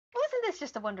is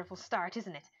just a wonderful start,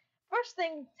 isn't it? First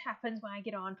thing happens when I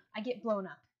get on, I get blown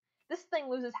up. This thing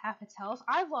loses half its health.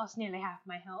 I've lost nearly half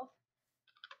my health.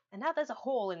 And now there's a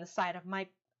hole in the side of my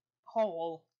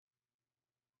hole.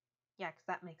 Yeah, because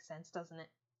that makes sense, doesn't it?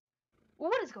 Well,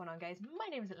 what is going on, guys? My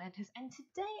name is Atlantis, and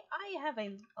today I have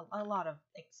a lot of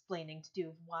explaining to do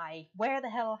of why, where the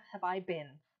hell have I been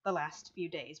the last few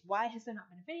days? Why has there not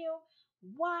been a video?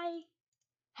 Why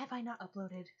have I not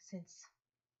uploaded since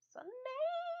Sunday?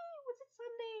 Was it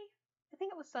Sunday? I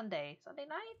think it was Sunday. Sunday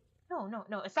night?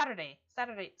 No, it's Saturday.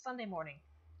 Sunday morning.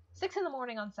 6 in the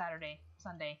morning on Saturday,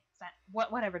 Sunday,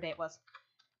 whatever day it was.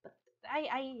 But I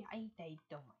oh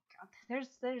my god.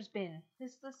 There's been,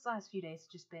 this last few days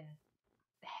just been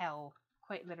hell,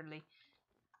 quite literally.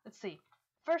 Let's see.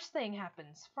 First thing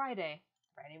happens, Friday.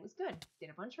 Friday was good. Did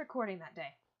a bunch of recording that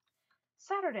day.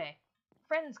 Saturday,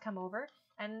 friends come over,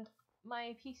 and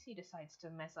my PC decides to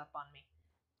mess up on me.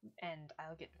 And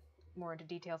I'll get more into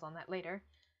details on that later.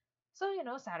 So, you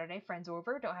know, Saturday, friends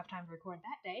over, don't have time to record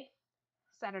that day.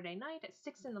 Saturday night at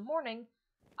 6 in the morning,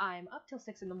 I'm up till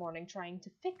 6 in the morning trying to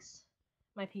fix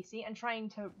my PC and trying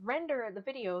to render the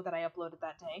video that I uploaded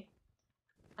that day.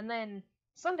 And then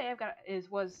Sunday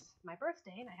was my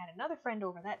birthday, and I had another friend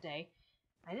over that day.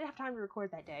 I didn't have time to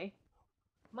record that day.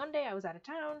 Monday I was out of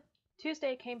town.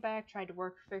 Tuesday came back, tried to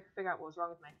work, figure out what was wrong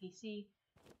with my PC.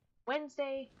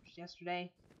 Wednesday, which was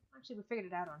yesterday, actually we figured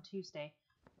it out on Tuesday.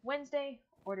 Wednesday,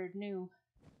 ordered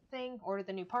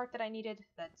the new part that I needed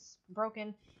that's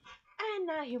broken. And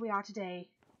now here we are today,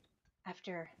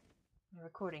 after the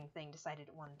recording thing decided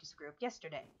it wanted to screw up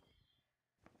yesterday.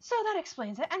 So that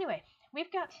explains it. Anyway,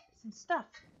 we've got some stuff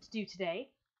to do today,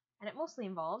 and it mostly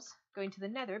involves going to the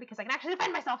Nether because I can actually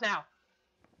defend myself now!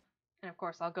 And of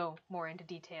course, I'll go more into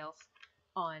details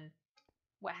on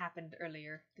what happened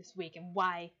earlier this week and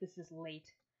why this is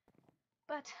late.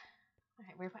 But,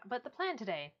 alright, but the plan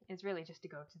today is really just to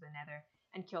go to the Nether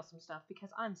and kill some stuff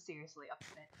because I'm seriously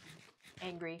upset,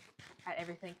 angry at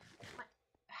everything.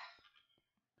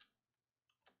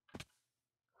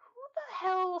 Who the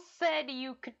hell said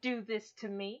you could do this to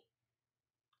me?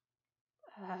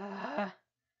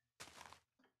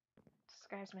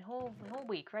 Describes my whole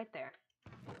week right there.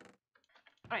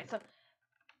 Alright, so,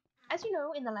 as you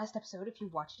know, in the last episode, if you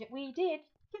watched it, we did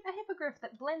get a hippogriff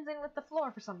that blends in with the floor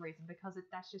for some reason, because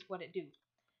that's just what it do.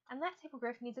 And that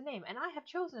hippogriff needs a name, and I have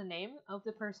chosen a name of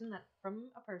the person from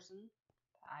a person.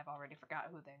 I've already forgot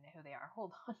who they are.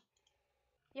 Hold on.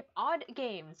 Yep, Odd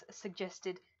Games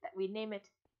suggested that we name it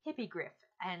Hippogriff,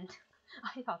 and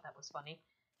I thought that was funny.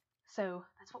 So,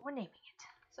 that's what we're naming it.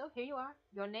 So, here you are.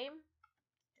 Your name.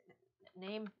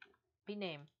 Be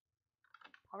name.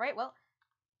 Alright, well,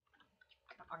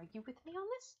 you gonna argue with me on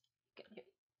this?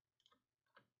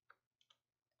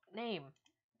 Name.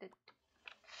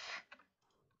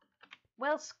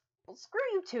 Well, screw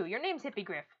you two. Your name's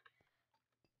Hippogriff.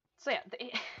 So yeah,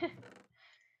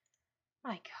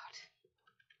 my god.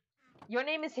 Your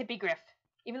name is Hippogriff.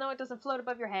 Even though it doesn't float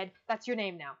above your head, that's your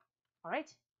name now.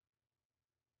 Alright?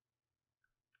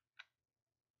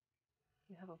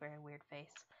 You have a very weird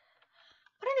face.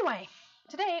 But anyway,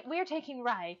 today we are taking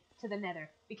Rye to the Nether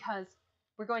because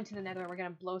we're going to the Nether and we're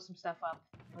going to blow some stuff up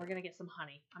and we're going to get some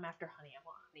honey. I'm after honey. I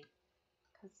want honey.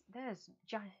 Because guys,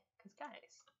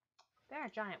 there are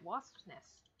giant wasp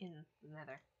nests in the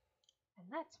Nether. And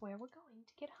that's where we're going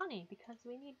to get honey because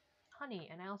we need honey.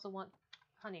 And I also want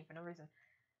honey for no reason.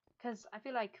 Because I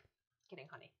feel like getting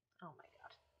honey. Oh my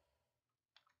god.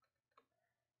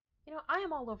 You know, I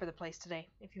am all over the place today,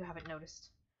 if you haven't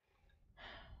noticed.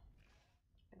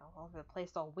 Been all over the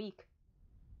place all week.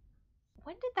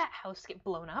 When did that house get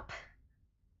blown up?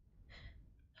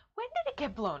 When did it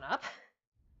get blown up?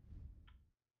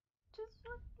 Just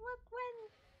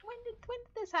when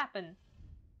did this happen?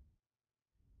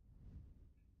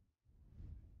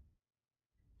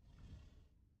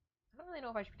 I don't really know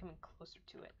if I should be coming closer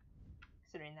to it,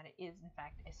 considering that it is in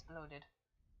fact exploded.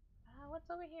 What's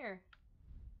over here?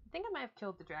 I think I might have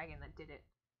killed the dragon that did it.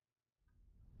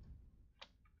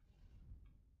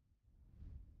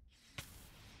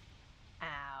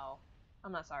 Ow.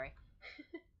 I'm not sorry.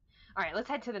 Alright, let's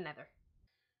head to the Nether.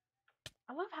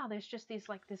 I love how there's just this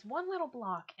one little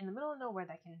block in the middle of nowhere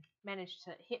that can manage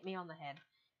to hit me on the head.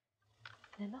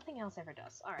 And then nothing else ever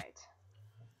does. Alright.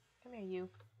 Come here, you.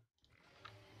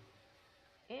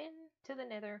 Into the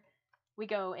Nether we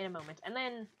go in a moment. And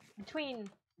then, between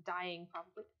dying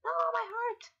probably... Oh, my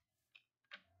heart!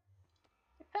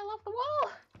 It fell off the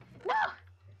wall! No!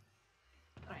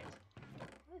 Alright.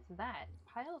 What is that?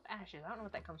 Pile of ashes. I don't know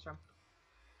what that comes from.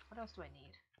 What else do I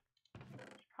need?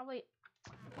 Probably...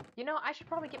 You know, I should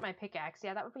probably get my pickaxe.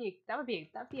 Yeah, that would be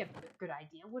a good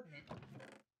idea, wouldn't it?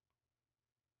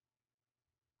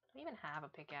 Do I even have a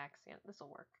pickaxe? Yeah, this will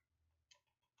work.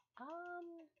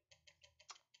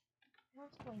 What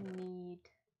else do I need?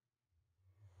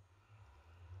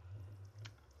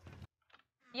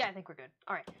 Yeah, I think we're good.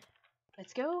 Alright.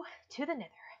 Let's go to the nether.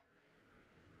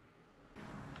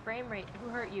 Frame rate. Who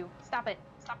hurt you? Stop it.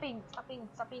 Stop being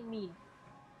mean.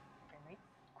 Frame rate.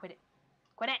 Quit it.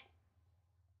 Quit it!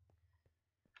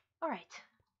 Alright.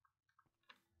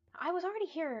 I was already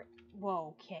here.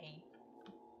 Whoa, okay.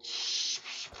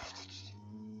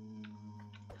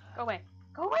 Go away.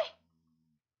 Go away!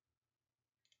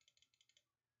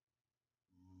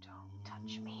 Don't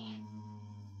touch me.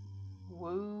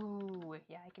 Woo.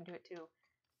 Yeah, I can do it too.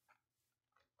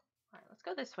 Alright, let's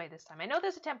go this way this time. I know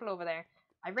there's a temple over there.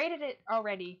 I rated it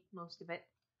already, most of it,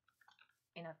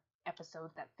 in an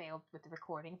episode that failed with the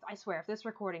recordings. I swear, if this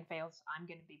recording fails, I'm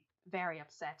going to be very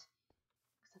upset.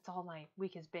 Because that's all my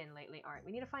week has been lately. Alright,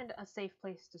 we need to find a safe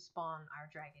place to spawn our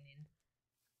dragon in.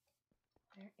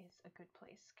 There is a good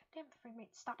place. Goddamn frame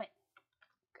rate, stop it.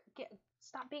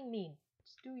 Stop being mean.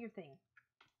 Just do your thing.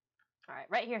 Alright,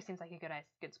 right here seems like a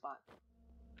good spot.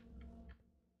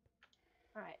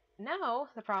 Alright, now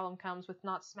the problem comes with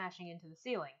not smashing into the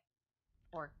ceiling.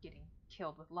 Or getting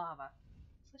killed with lava.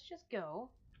 So let's just go.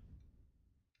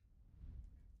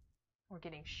 Or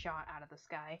getting shot out of the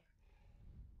sky.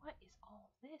 What is all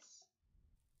this?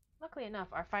 Luckily enough,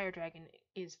 our fire dragon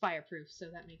is fireproof, so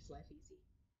that makes life easy.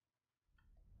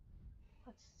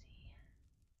 Let's see.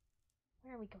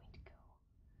 Where are we going to go?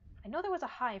 I know there was a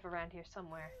hive around here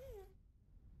somewhere.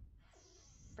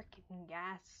 Frickin'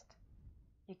 ghast.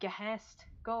 You gassed.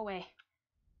 Go away.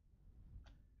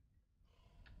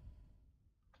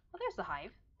 Well, there's the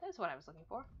hive. That's what I was looking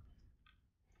for.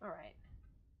 Alright.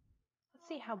 Let's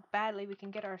see how badly we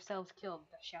can get ourselves killed,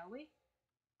 shall we?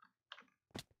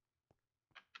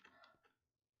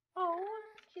 Oh,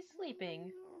 she's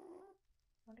sleeping.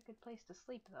 Not a good place to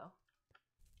sleep, though.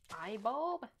 Eye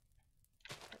bulb?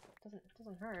 It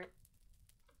doesn't hurt.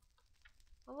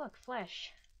 Oh, look,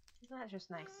 flesh. Isn't that just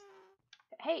nice?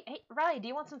 Hey, Riley, do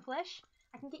you want some flesh?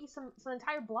 I can get you some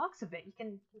entire blocks of it. You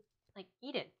can, like,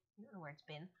 eat it. I don't know where it's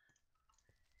been.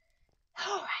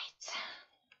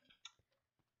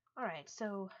 Alright,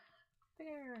 so...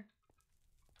 Where...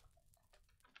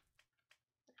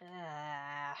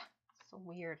 so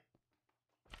weird.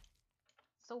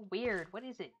 So weird. What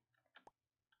is it?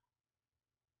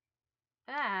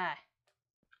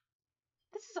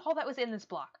 This is all that was in this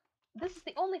block. This is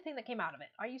the only thing that came out of it.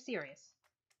 Are you serious?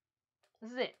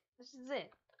 This is it. This is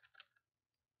it.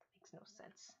 Makes no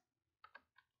sense.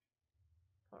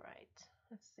 Alright.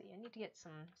 Let's see. I need to get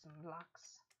some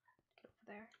blocks. Get over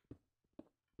there.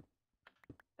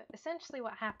 But essentially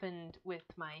what happened with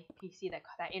my PC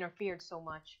that interfered so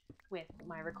much with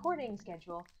my recording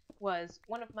schedule was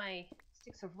one of my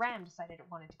sticks of RAM decided it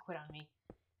wanted to quit on me.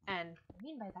 And what I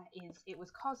mean by that is it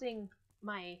was causing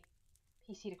my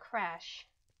PC to crash,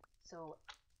 so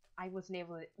I wasn't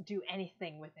able to do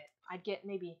anything with it. I'd get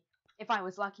maybe, if I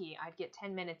was lucky, I'd get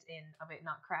 10 minutes in of it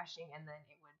not crashing, and then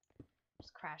it would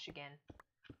just crash again.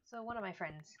 So one of my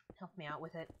friends helped me out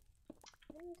with it.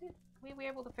 And we were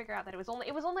able to figure out that it was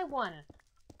only one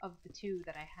of the two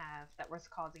that I have that was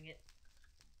causing it.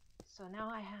 So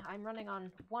now I'm running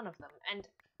on one of them, and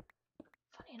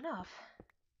funny enough,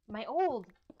 my old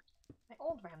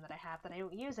RAM that I have that I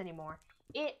don't use anymore,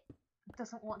 it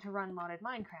doesn't want to run modded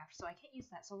Minecraft, so I can't use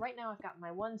that. So right now I've got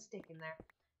my one stick in there,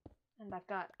 and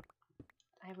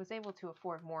I was able to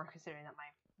afford more considering that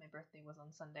my birthday was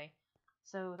on Sunday.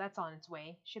 So that's on its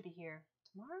way. Should be here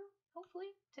tomorrow,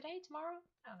 hopefully. Today, tomorrow?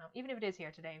 I don't know. Even if it is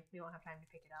here today, we won't have time to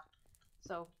pick it up.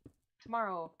 So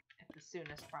tomorrow at the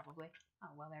soonest, probably. Oh,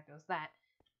 well, there goes that.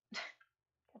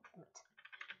 God damn it.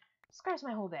 Scratch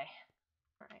my whole day.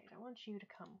 Alright, I want you to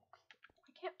come.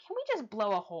 Can we just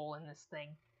blow a hole in this thing?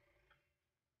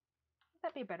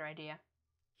 That'd be a better idea.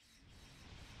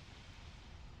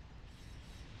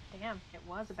 Damn, it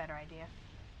was a better idea.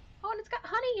 Oh, and it's got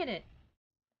honey in it!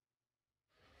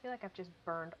 I feel like I've just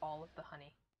burned all of the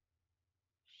honey.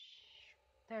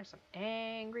 There's some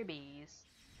angry bees.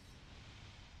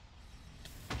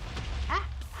 Ah!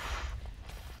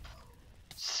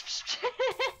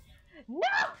 No!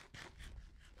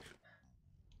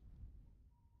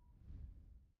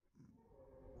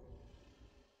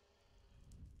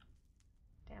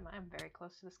 Damn, I'm very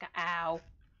close to the sky. Ow!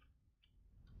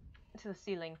 To the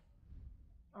ceiling.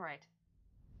 Alright.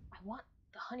 I want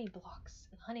the honey blocks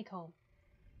and honeycomb.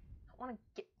 I want to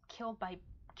get killed by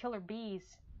killer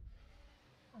bees.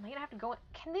 Am I gonna have to go in?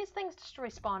 Can these things destroy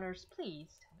spawners?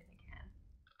 Please tell me they can.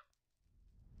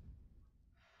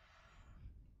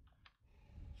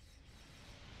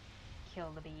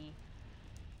 Kill the bee.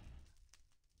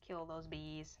 Kill those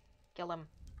bees. Kill them.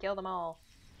 Kill them all.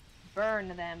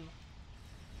 Burn them.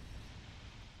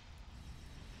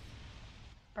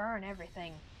 Burn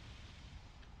everything.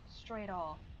 Destroy it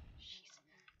all. Jeez.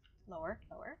 Lower,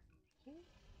 lower.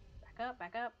 Back up,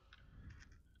 back up.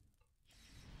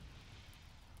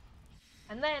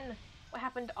 And then, what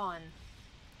happened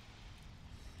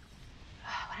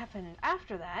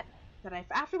after that,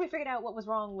 after we figured out what was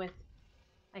wrong with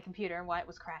my computer and why it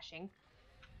was crashing,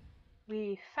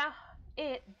 we found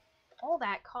all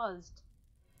that caused,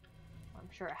 I'm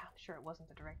sure it wasn't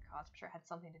the direct cause, I'm sure it had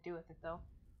something to do with it though.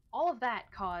 All of that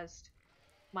caused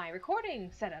my recording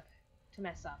setup to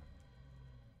mess up.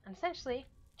 And essentially,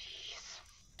 jeez,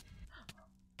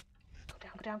 go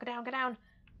down, go down, go down, go down.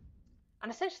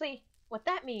 And essentially, what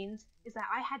that means is that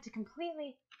I had to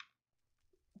completely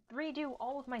redo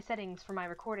all of my settings for my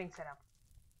recording setup.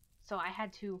 So I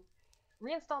had to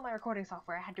reinstall my recording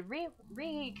software. I had to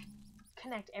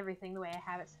reconnect everything the way I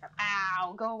have it set up.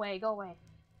 Ow! Go away, go away.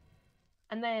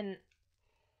 And then,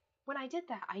 when I did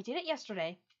that, I did it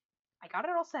yesterday. I got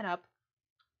it all set up.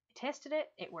 I tested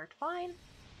it. It worked fine.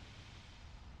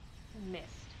 You missed.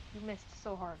 You missed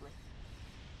so horribly.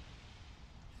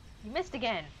 You missed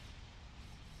again.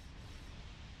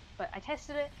 But I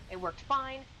tested it. It worked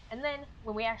fine. And then,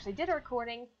 when we actually did a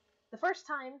recording, the first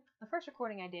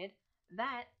recording I did,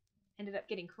 that ended up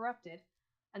getting corrupted.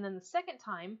 And then the second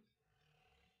time,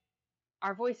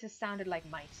 our voices sounded like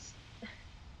mice.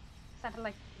 Sounded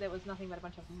like there was nothing but a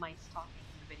bunch of mice talking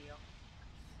in the video.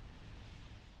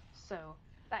 So,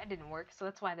 that didn't work, so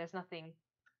that's why there's nothing.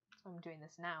 That's why I'm doing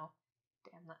this now.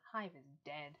 Damn, that hive is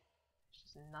dead. There's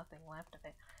just nothing left of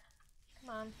it. Come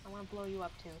on, I want to blow you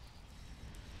up too.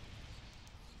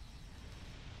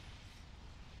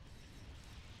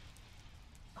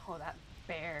 Oh, that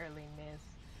barely missed.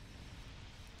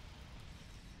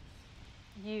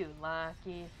 You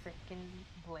lucky freaking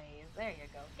blaze. There you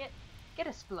go. Get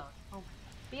a splone. Oh my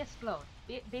god. Be a splone.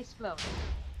 Be a splone.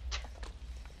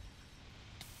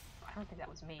 I don't think that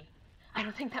was me. I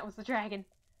don't think that was the dragon.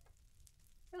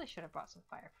 Really should have brought some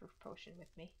fireproof potion with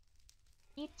me.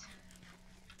 Eat.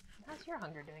 How's your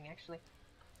hunger doing, actually?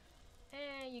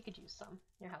 You could use some.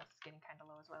 Your health is getting kind of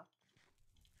low as well.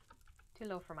 Too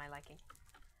low for my liking.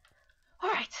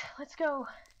 Alright, let's go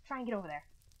try and get over there.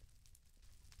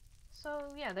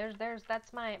 So, yeah,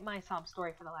 that's my sob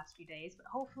story for the last few days, but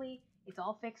hopefully it's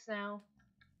all fixed now.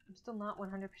 I'm still not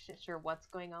 100% sure what's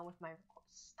going on with my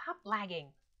Stop lagging!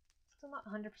 Still not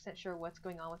 100% sure what's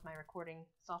going on with my recording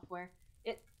software.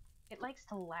 It likes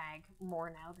to lag more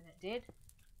now than it did.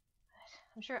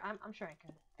 I'm sure I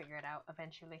can figure it out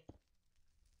eventually.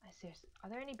 Seriously, are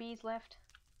there any bees left?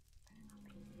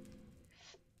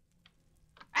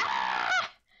 Ah!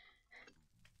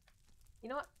 You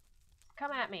know what?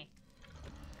 Come at me.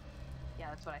 Yeah,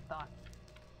 that's what I thought.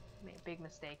 I made a big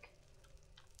mistake.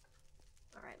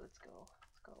 Alright, let's go.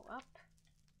 Let's go up.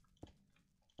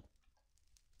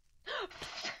 I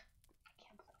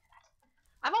can't believe that.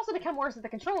 I've also become worse at the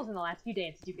controls in the last few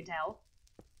days, as you can tell.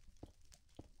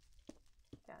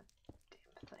 God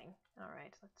damn thing.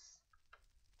 Alright, let's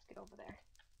get over there.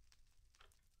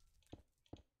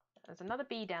 There's another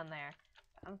bee down there.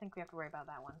 I don't think we have to worry about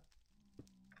that one.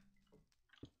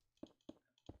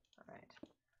 Alright.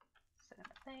 Set up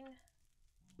a thing.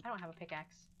 I don't have a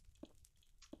pickaxe.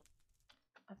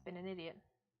 I've been an idiot.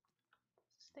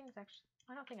 This thing's actually...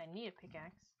 I don't think I need a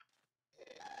pickaxe.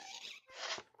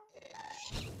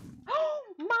 Oh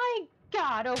my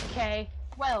god, okay.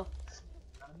 Well,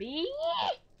 bee!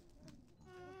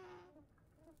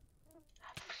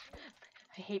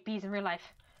 I hate bees in real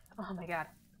life. Oh my god.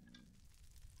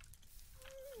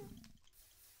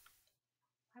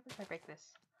 How would I break this?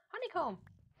 Honeycomb!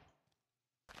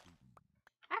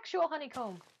 Actual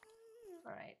honeycomb!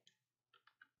 Alright.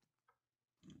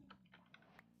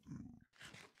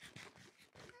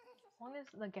 As long as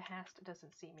the Gahast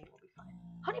doesn't see me, we'll be fine.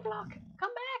 Honey block! Come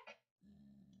back!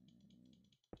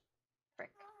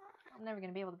 Frick. I'm never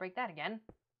gonna be able to break that again.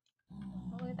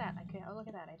 Oh, look at that. Oh, look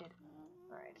at that. I did.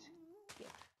 Alright.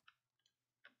 Give.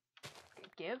 Okay,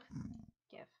 give.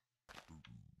 Give.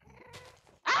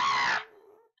 Ah!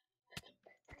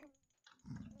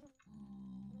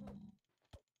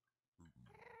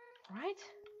 Alright.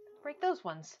 Break those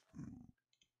ones.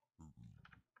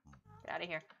 Get out of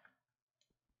here.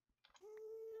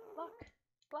 Block.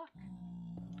 Block.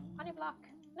 Honey block.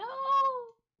 No!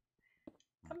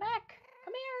 Come back.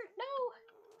 Come here. No!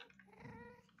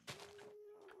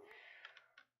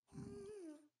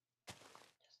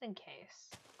 Just in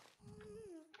case.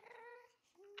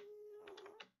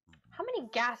 How many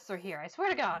ghasts are here? I swear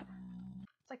to God.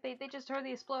 like they just heard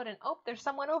the exploding. Oh, there's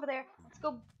someone over there. Let's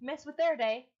go mess with their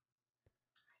day.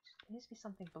 There needs to be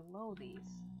something below these.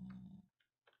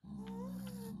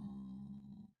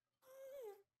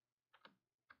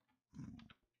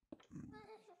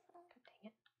 Dang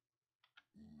it.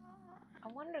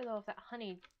 I wonder though if that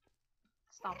honey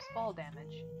stops fall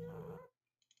damage.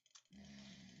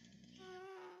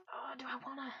 Oh, do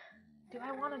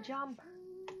I wanna jump?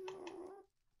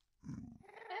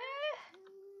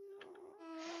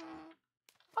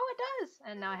 Oh, it does!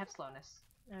 And now I have slowness.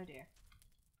 Oh dear.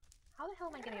 How the hell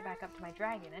am I gonna get back up to my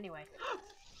dragon anyway?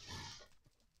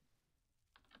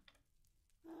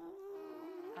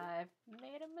 I've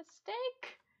made a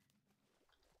mistake!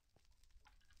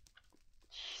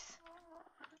 Jeez.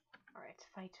 Alright,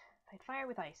 fight fire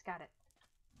with ice, got it.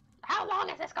 How long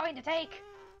is this going to take?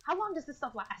 How long does this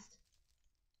stuff last?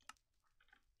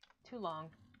 Too long.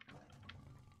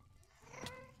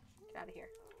 Get out of here.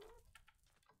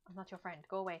 I'm not your friend.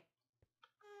 Go away.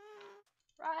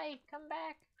 Right, come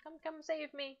back. Come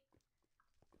save me.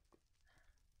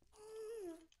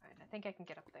 Alright, I think I can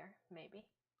get up there. Maybe.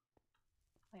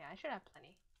 Oh yeah, I should have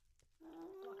plenty.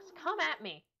 Blocks. Come at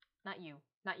me! Not you.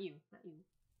 Not you. Not you.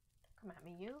 Come at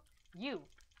me, you. You!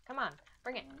 Come on.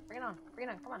 Bring it. Bring it on. Bring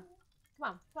it on. Come on.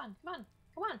 Come on. Come on. Come on.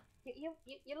 Come on.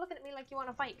 You're looking at me like you want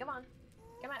to fight. Come on.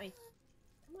 Come at me.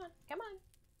 Come on. Come on.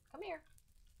 Come here.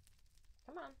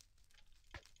 Come on.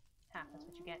 Ha, that's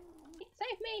what you get.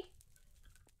 Save me!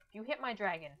 If you hit my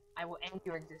dragon, I will end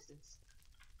your existence.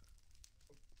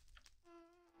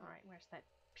 Alright, where's that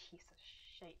piece of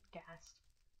shit gas?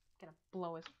 Gonna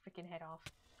blow his freaking head off.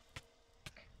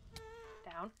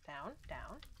 Down, down,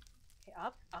 down. Okay,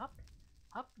 up, up,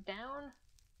 up, down.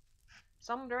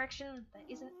 Some direction that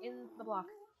isn't in the block.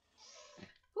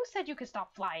 Who said you could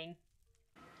stop flying?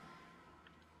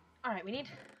 Alright, we need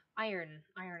iron.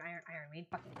 Iron. We need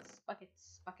buckets.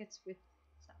 Buckets with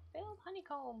stuff. Filled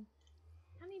honeycomb.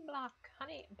 Honey block.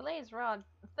 Honey blaze rod.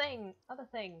 Thing. Other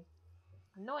thing.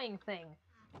 Annoying thing.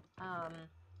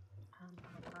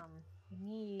 We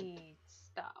need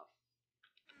stuff.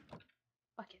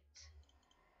 Bucket.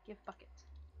 Give bucket.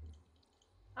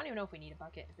 I don't even know if we need a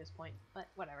bucket at this point, but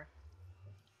whatever.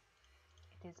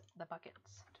 It is the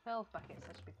buckets. 12 buckets,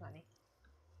 that should be plenty.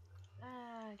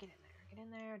 Get in there. Get in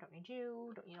there. Don't need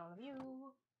you. Don't need all of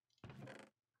you.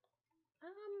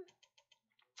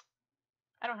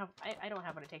 I don't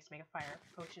have what it takes to make a fire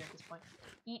potion at this point.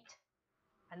 Eat.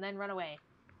 And then run away.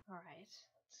 Alright.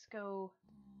 Let's go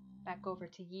back over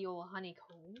to ye ol'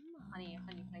 honeycomb. Honey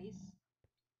place.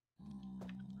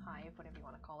 Hive, whatever you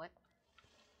want to call it.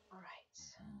 Alright.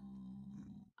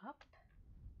 Up.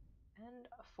 And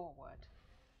forward.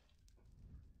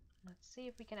 Let's see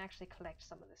if we can actually collect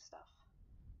some of this stuff.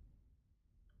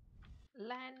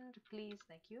 Land, please,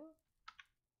 thank you.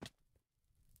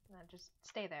 Now just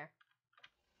stay there.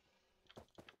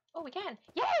 Oh, we can!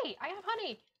 Yay! I have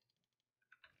honey!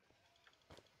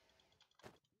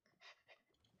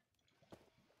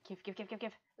 Give.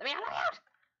 Let me out!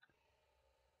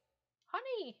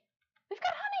 Honey! We've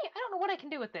got honey! I don't know what I can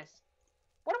do with this.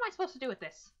 What am I supposed to do with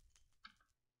this?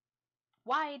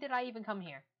 Why did I even come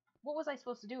here? What was I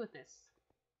supposed to do with this?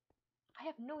 I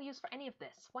have no use for any of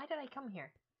this. Why did I come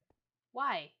here?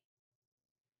 Why?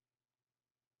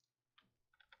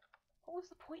 What was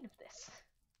the point of this?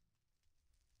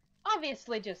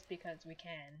 Obviously just because we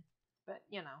can. But,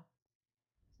 you know.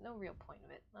 There's no real point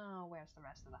of it. Oh, where's the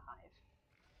rest of the hive?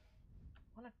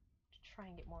 I want to try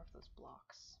and get more of those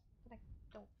blocks. But I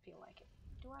don't feel like it.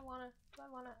 Do I wanna?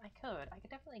 I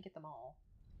could definitely get them all.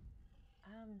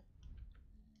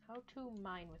 How to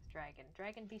mine with dragon.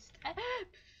 Dragon beast. That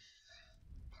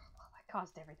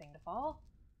caused everything to fall.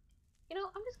 You know,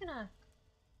 I'm just gonna...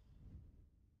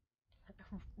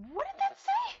 What did that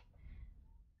say?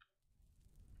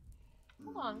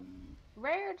 Hold on.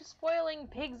 Rare despoiling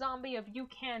pig zombie of you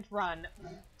can't run.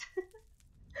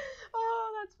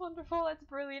 Oh, that's wonderful. That's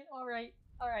brilliant. Alright.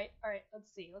 Let's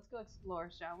see. Let's go explore,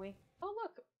 shall we? Oh,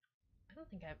 look.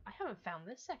 I haven't found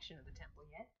this section of the temple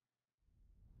yet.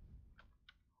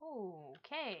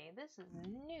 Okay, this is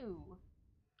new.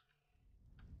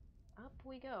 Up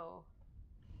we go.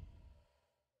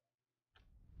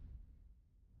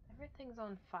 Everything's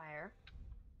on fire.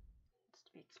 It's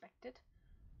to be expected.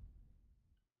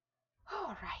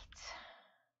 Alright.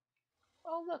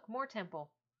 Oh look, more temple.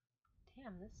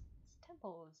 Damn, this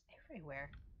temple is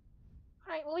everywhere.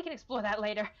 Alright, well we can explore that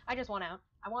later. I just want out.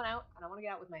 I want out, and I want to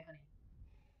get out with my honey.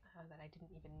 That I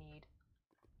didn't even need.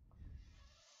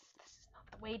 This is not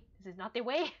the way. This is not the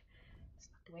way. It's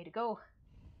not the way to go.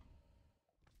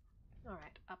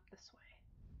 Alright, up this way.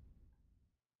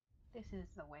 This is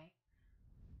the way.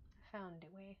 found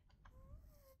a way.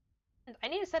 I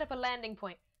need to set up a landing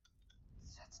point.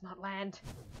 That's not land.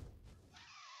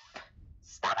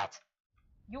 Stop it!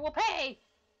 You will pay!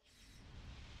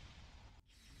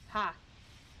 Ha!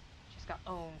 Just got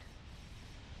owned.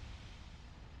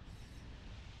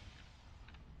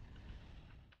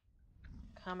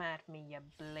 Come at me, you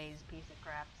blaze piece of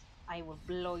crap. I will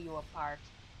blow you apart.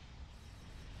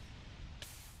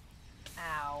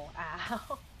 Ow,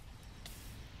 ow.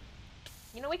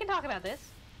 You know, we can talk about this.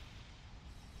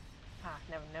 Ah,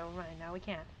 no, never mind. Now we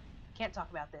can't. Can't talk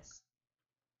about this.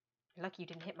 You're lucky you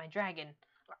didn't hit my dragon,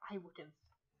 or I would have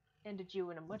ended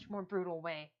you in a much more brutal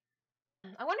way.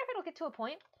 I wonder if it'll get to a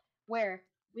point where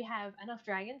we have enough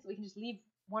dragons, we can just leave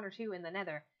one or two in the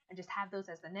nether, and just have those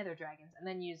as the nether dragons, and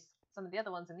then use some of the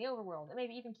other ones in the overworld, and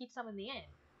maybe even keep some in the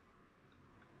end.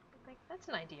 Like, that's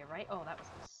an idea, right? Oh, that was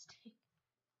a mistake.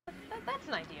 That's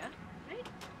an idea, right?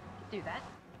 Do that.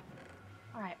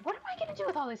 Alright, what am I gonna do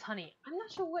with all this honey? I'm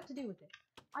not sure what to do with it.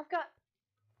 I've got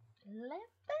 11?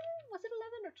 Was it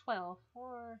 11 or 12?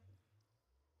 Or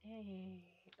 8?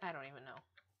 I don't even know.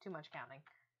 Too much counting.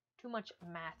 Too much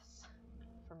maths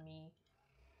for me.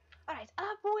 Alright,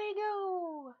 up we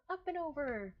go! Up and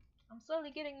over! I'm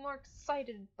slowly getting more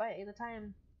excited by the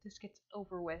time this gets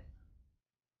over with.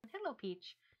 Hello,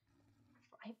 Peach.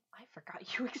 I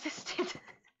forgot you existed.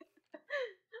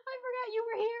 I forgot you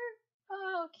were here.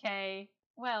 Okay.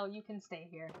 Well, you can stay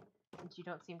here, since you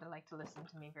don't seem to like to listen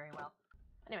to me very well.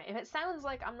 Anyway, if it sounds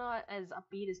like I'm not as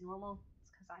upbeat as normal, it's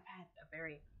because I've had a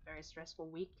very, very stressful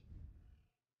week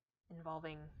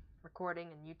involving recording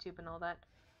and YouTube and all that.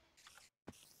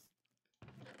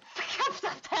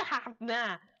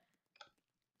 Nah.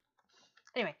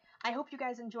 Anyway, I hope you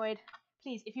guys enjoyed.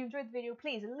 Please, if you enjoyed the video,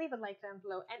 please leave a like down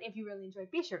below, and if you really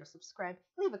enjoyed, be sure to subscribe.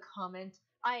 Leave a comment.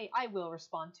 I will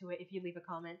respond to it if you leave a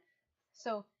comment.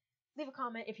 So, leave a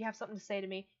comment if you have something to say to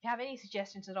me. If you have any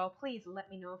suggestions at all, please let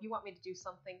me know. If you want me to do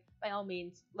something, by all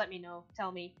means, let me know.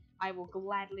 Tell me. I will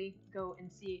gladly go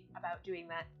and see about doing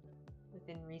that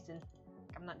within reason.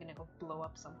 I'm not gonna go blow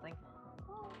up something.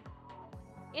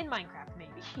 In Minecraft,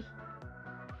 maybe.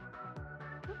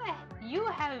 You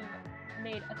have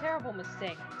made a terrible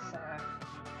mistake, sir.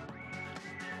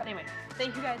 But anyway,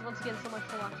 thank you guys once again so much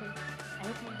for watching. I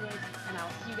hope you enjoyed, and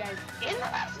I'll see you guys in the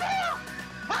next video!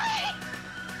 Bye!